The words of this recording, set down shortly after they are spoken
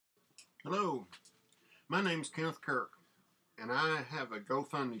Hello, my name is Kenneth Kirk, and I have a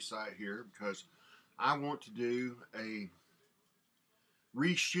GoFundMe site here because I want to do a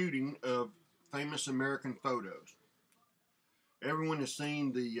reshooting of famous American photos. Everyone has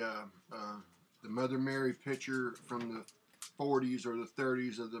seen the Mother Mary picture from the 40s or the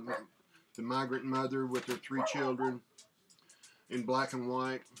 30s of the migrant mother with her three children in black and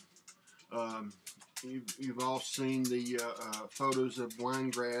white. Um, you've all seen the photos of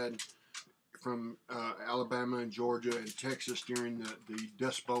Winograd from Alabama and Georgia and Texas during the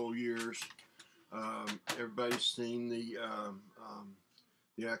Dust Bowl years. Everybody's seen the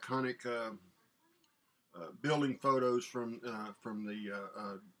iconic building photos from the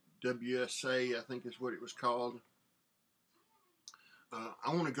WSA, I think is what it was called.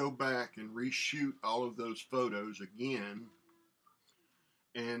 I want to go back and reshoot all of those photos again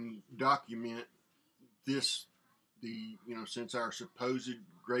and document this, since our supposed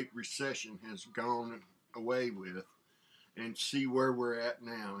Great Recession has gone away with, and see where we're at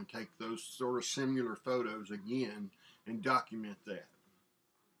now and take those sort of similar photos again and document that.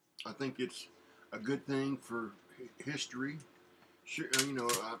 I think it's a good thing for history. Sure,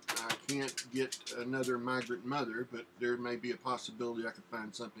 I can't get another migrant mother, but there may be a possibility I could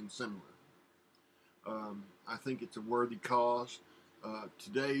find something similar. I think it's a worthy cause.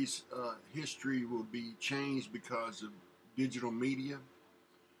 Today's history will be changed because of digital media.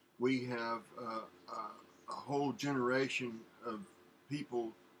 We have a whole generation of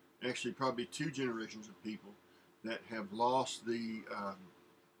people, actually probably two generations of people, that have lost the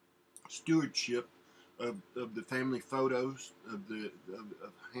stewardship of the family photos, of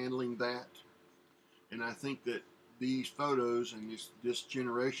handling that. And I think that these photos and this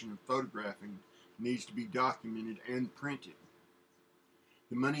generation of photographing needs to be documented and printed.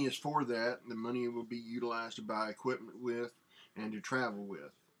 The money is for that. The money will be utilized to buy equipment with and to travel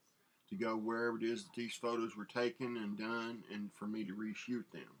with, to go wherever it is that these photos were taken and done, and for me to reshoot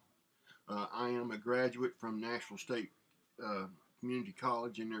them. I am a graduate from Nashville State Community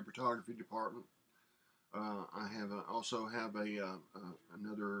College in their photography department. I also have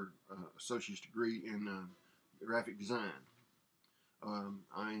another associate's degree in graphic design.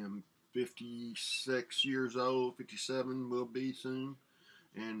 I am 56 years old, 57 will be soon,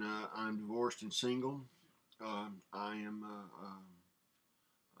 and I'm divorced and single. I am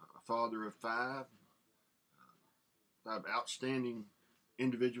a father of five outstanding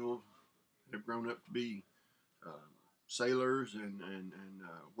individuals that have grown up to be sailors and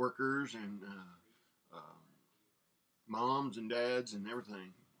workers and moms and dads and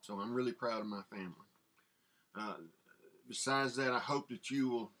everything. So I'm really proud of my family. Besides that, I hope that you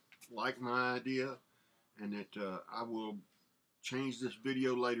will like my idea, and that I will change this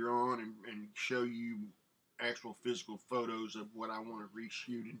video later on and show you actual physical photos of what I want to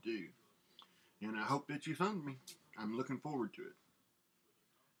reshoot and do. And I hope that you fund me. I'm looking forward to it.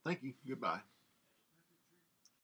 Thank you. Goodbye.